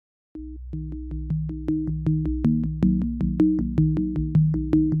Hi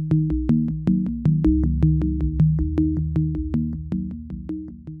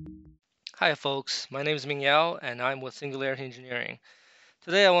folks, my name is Ming Yao and I'm with Singularity Engineering.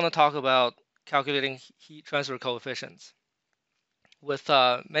 Today I want to talk about calculating heat transfer coefficients. With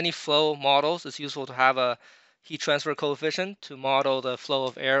many flow models, it's useful to have a heat transfer coefficient to model the flow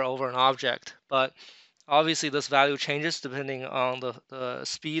of air over an object. But obviously this value changes depending on the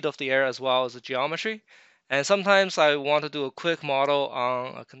speed of the air as well as the geometry. And sometimes I want to do a quick model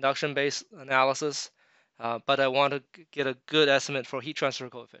on a conduction-based analysis, but I want to get a good estimate for heat transfer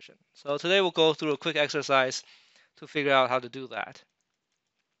coefficient. So today we'll go through a quick exercise to figure out how to do that.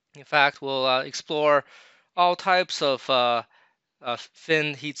 In fact, we'll explore all types of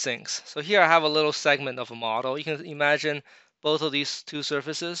fin heat sinks. So here I have a little segment of a model. You can imagine both of these two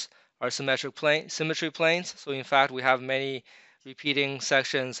surfaces are symmetry planes. So in fact, we have many repeating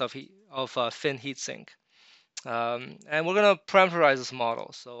sections of fin heat sink. And we're going to parameterize this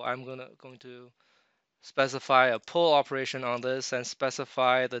model. So I'm going to specify a pull operation on this and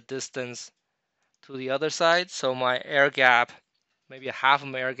specify the distance to the other side. So my air gap, maybe a half of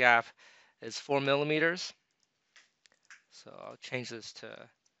my air gap, is 4 millimeters. So I'll change this to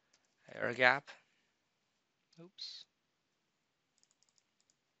air gap. Oops.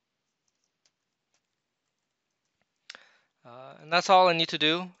 And that's all I need to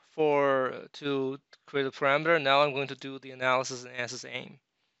do to create a parameter. Now I'm going to do the analysis in ANSYS AIM.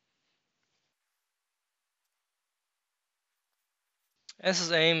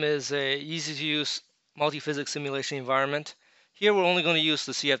 ANSYS AIM is a easy-to-use multi-physics simulation environment. Here we're only going to use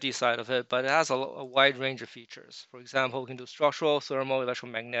the CFD side of it, but it has a wide range of features. For example, we can do structural, thermal,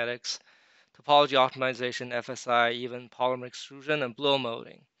 electromagnetics, topology optimization, FSI, even polymer extrusion, and blow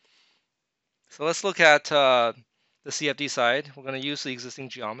molding. So let's look at the CFD side. We're going to use the existing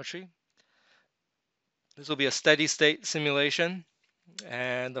geometry. This will be a steady state simulation,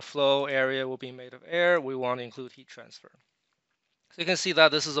 and the flow area will be made of air. We want to include heat transfer. So you can see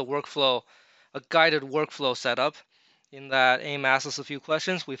that this is a workflow, a guided workflow setup. In that AIM asks us a few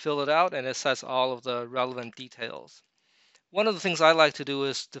questions, we fill it out, and it sets all of the relevant details. One of the things I like to do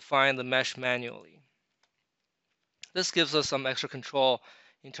is define the mesh manually. This gives us some extra control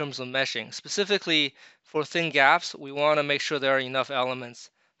in terms of meshing. Specifically for thin gaps, we want to make sure there are enough elements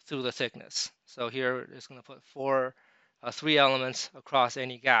through the thickness. So here it's going to put three elements across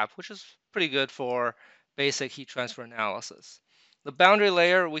any gap, which is pretty good for basic heat transfer analysis. The boundary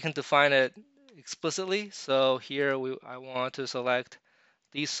layer, we can define it explicitly. So here I want to select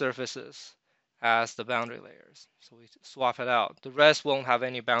these surfaces as the boundary layers. So we swap it out. The rest won't have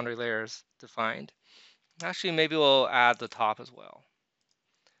any boundary layers defined. Actually, maybe we'll add the top as well.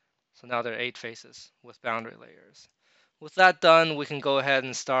 So now there are 8 faces with boundary layers. With that done, we can go ahead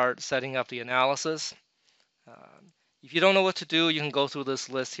and start setting up the analysis. If you don't know what to do, you can go through this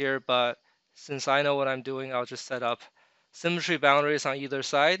list here, but since I know what I'm doing, I'll just set up symmetry boundaries on either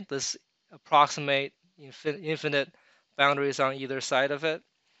side. This approximate infinite boundaries on either side of it.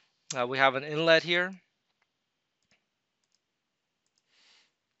 We have an inlet here,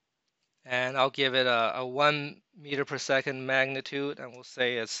 and I'll give it a 1 meter per second magnitude, and we'll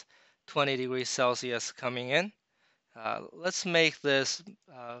say it's 20 degrees Celsius coming in. Let's make this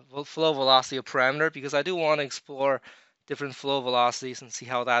flow velocity a parameter because I do want to explore different flow velocities and see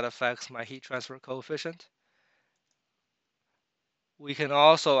how that affects my heat transfer coefficient. We can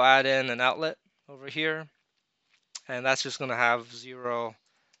also add in an outlet over here, and that's just going to have 0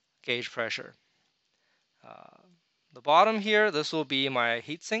 gauge pressure. The bottom here, this will be my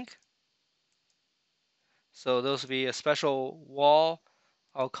heat sink. So this will be a special wall.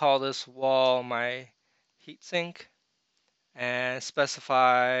 I'll call this wall my heat sink and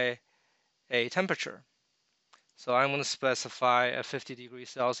specify a temperature. So I'm going to specify a 50 degrees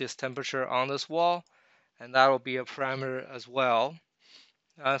Celsius temperature on this wall, and that will be a parameter as well.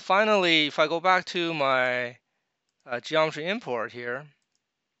 Finally, if I go back to my geometry import here,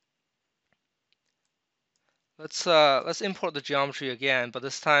 let's import the geometry again, but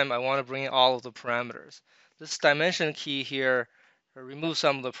this time I want to bring in all of the parameters. This dimension key here removes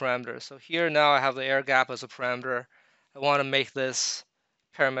some of the parameters. So here now I have the air gap as a parameter. I want to make this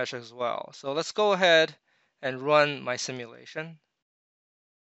parametric as well. So let's go ahead and run my simulation.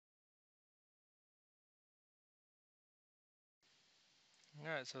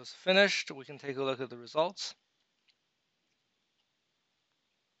 All right, so it's finished. We can take a look at the results.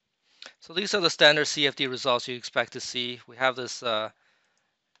 So these are the standard CFD results you expect to see. We have this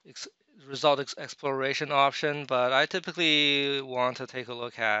result exploration option, but I typically want to take a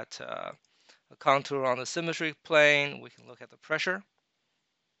look at a contour on the symmetry plane. We can look at the pressure.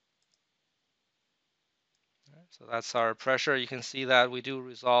 So that's our pressure. You can see that we do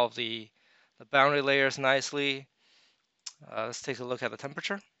resolve the boundary layers nicely. Let's take a look at the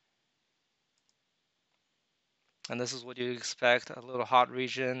temperature. And this is what you expect, a little hot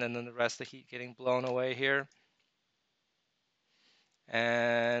region, and then the rest of the heat getting blown away here.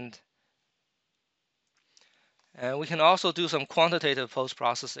 And we can also do some quantitative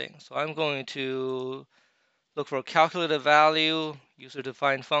post-processing. So I'm going to look for a calculated value,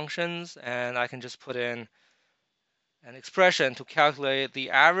 user-defined functions, and I can just put in an expression to calculate the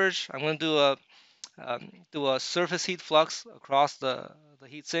average. I'm going to do a surface heat flux across the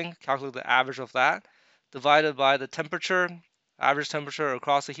heatsink, calculate the average of that, divided by the temperature, average temperature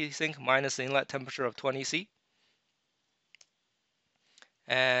across the heatsink minus the inlet temperature of 20 C,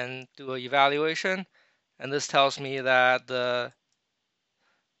 and do an evaluation. And this tells me that the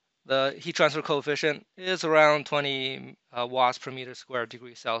heat transfer coefficient is around 20 watts per meter squared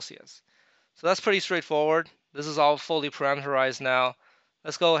degree Celsius. So that's pretty straightforward. This is all fully parameterized now.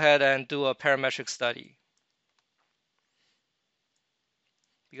 Let's go ahead and do a parametric study,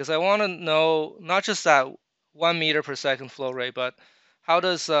 because I want to know not just that 1 meter per second flow rate, but how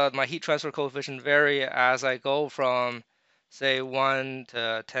does my heat transfer coefficient vary as I go from, say, 1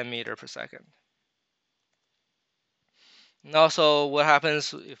 to 10 meter per second. And also, what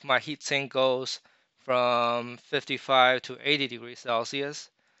happens if my heat sink goes from 55 to 80 degrees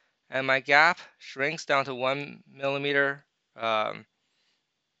Celsius, and my gap shrinks down to 1 millimeter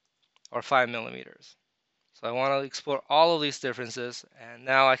or 5 millimeters. So I want to explore all of these differences, and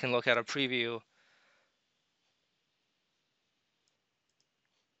now I can look at a preview.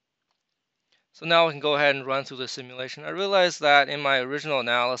 So now I can go ahead and run through the simulation. I realized that in my original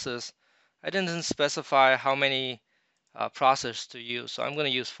analysis, I didn't specify how many processors to use. So I'm going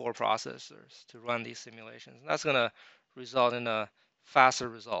to use 4 processors to run these simulations. And that's going to result in a faster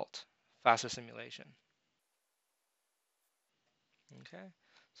result, faster simulation. Okay,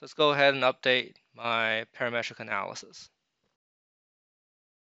 so let's go ahead and update my parametric analysis.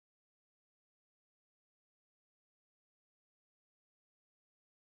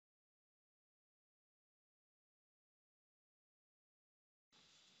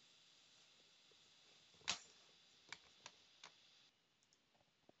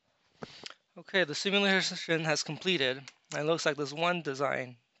 Okay, the simulation has completed, and it looks like this one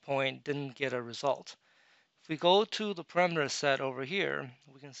design point didn't get a result. If we go to the parameter set over here,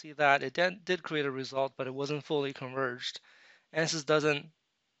 we can see that it did create a result, but it wasn't fully converged. ANSYS doesn't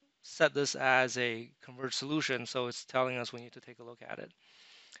set this as a converged solution, so it's telling us we need to take a look at it.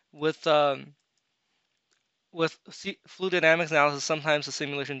 With fluid dynamics analysis, sometimes the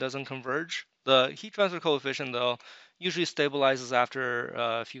simulation doesn't converge. The heat transfer coefficient, though, usually stabilizes after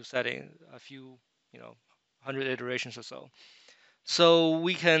a few settings, a few, 100 iterations or so. So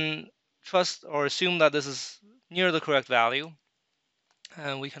we can trust or assume that this is near the correct value,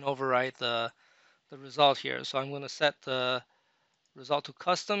 and we can overwrite the result here. So I'm going to set the result to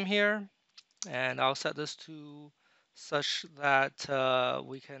custom here, and I'll set this to such that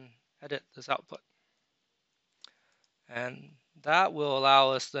we can edit this output. And that will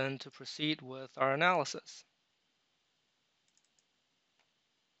allow us then to proceed with our analysis.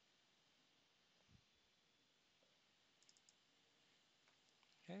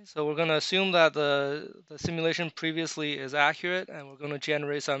 Okay, so we're going to assume that the simulation previously is accurate, and we're going to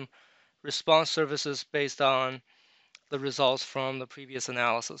generate some response surfaces based on the results from the previous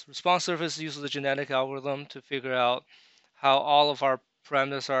analysis. Response surface uses a genetic algorithm to figure out how all of our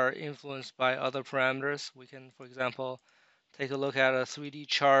parameters are influenced by other parameters. We can, for example, take a look at a 3D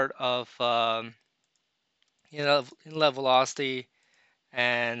chart of inlet velocity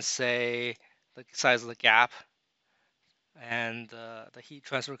and say the size of the gap and the heat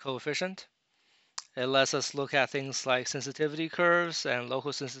transfer coefficient. It lets us look at things like sensitivity curves and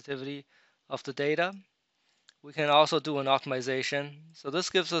local sensitivity of the data. We can also do an optimization. So this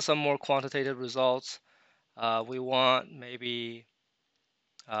gives us some more quantitative results. We want maybe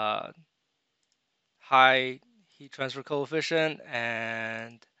high heat transfer coefficient,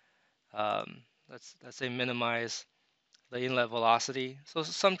 and let's say minimize the inlet velocity. So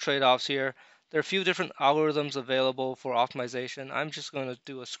some trade-offs here. There are a few different algorithms available for optimization. I'm just going to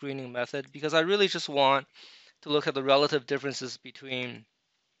do a screening method because I really just want to look at the relative differences between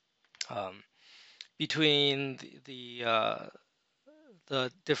the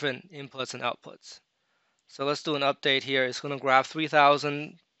different inputs and outputs. So let's do an update here. It's going to grab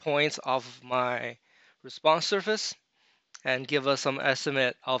 3,000 points off of my response surface and give us some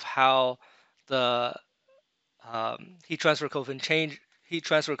estimate of how the heat transfer coefficient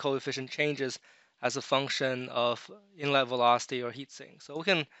changes as a function of inlet velocity or heat sink. So we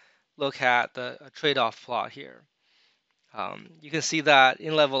can look at the trade-off plot here. You can see that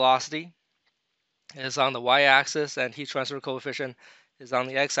inlet velocity is on the y-axis and heat transfer coefficient is on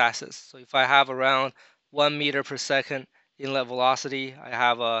the x-axis. So if I have around 1 meter per second inlet velocity, I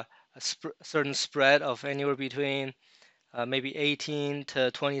have a certain spread of anywhere between maybe 18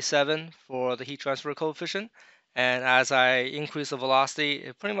 to 27 for the heat transfer coefficient. And as I increase the velocity,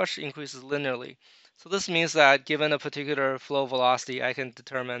 it pretty much increases linearly. So this means that given a particular flow velocity, I can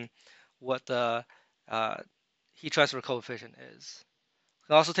determine what the heat transfer coefficient is. We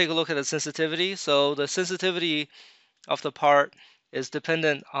can also take a look at the sensitivity. So the sensitivity of the part is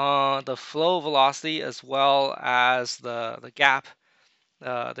dependent on the flow velocity as well as the gap,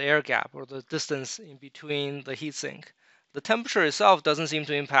 the air gap, or the distance in between the heat sink. The temperature itself doesn't seem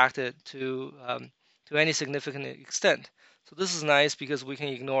to impact it to any significant extent. So this is nice because we can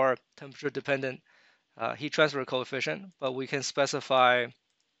ignore temperature-dependent heat transfer coefficient, but we can specify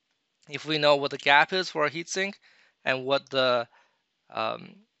if we know what the gap is for our heat sink and what the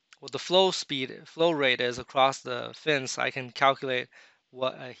flow rate is across the fins, I can calculate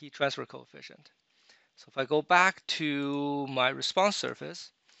what a heat transfer coefficient. So if I go back to my response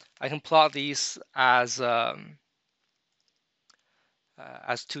surface, I can plot these as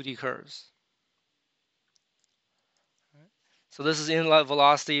 2D curves. So this is inlet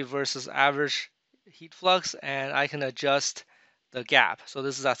velocity versus average heat flux, and I can adjust the gap. So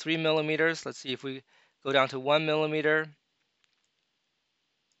this is at 3 millimeters. Let's see if we go down to 1 millimeter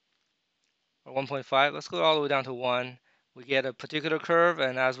or 1.5. Let's go all the way down to 1. We get a particular curve,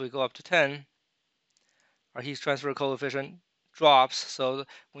 and as we go up to 10, our heat transfer coefficient drops. So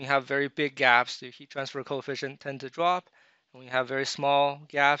when you have very big gaps, the heat transfer coefficient tend to drop. And when you have very small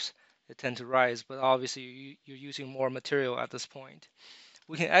gaps, they tend to rise. But obviously, you're using more material at this point.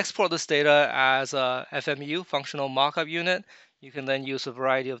 We can export this data as a FMU, functional mockup unit. You can then use a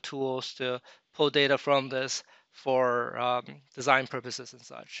variety of tools to pull data from this for design purposes and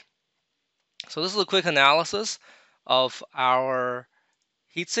such. So this is a quick analysis of our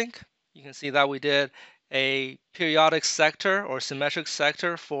heatsink. You can see that we did a periodic sector or symmetric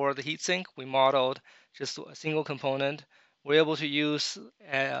sector for the heatsink. We modeled just a single component. We're able to use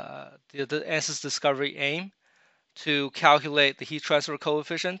the ANSYS Discovery AIM to calculate the heat transfer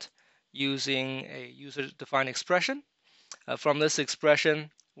coefficient using a user-defined expression. From this expression,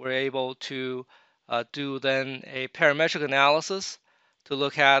 we're able to do then a parametric analysis to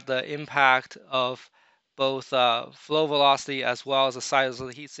look at the impact of both flow velocity as well as the size of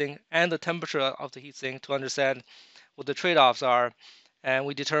the heatsink and the temperature of the heatsink to understand what the trade-offs are. And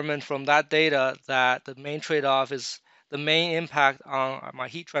we determined from that data that the main trade-off is the main impact on my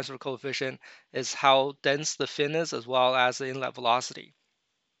heat transfer coefficient is how dense the fin is as well as the inlet velocity.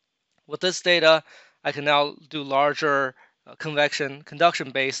 With this data, I can now do larger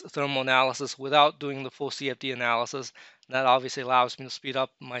conduction-based thermal analysis without doing the full CFD analysis. And that obviously allows me to speed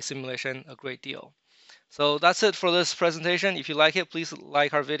up my simulation a great deal. So that's it for this presentation. If you like it, please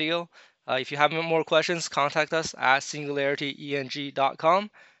like our video. If you have more questions, contact us at singularityeng.com,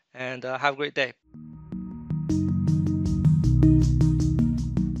 and have a great day.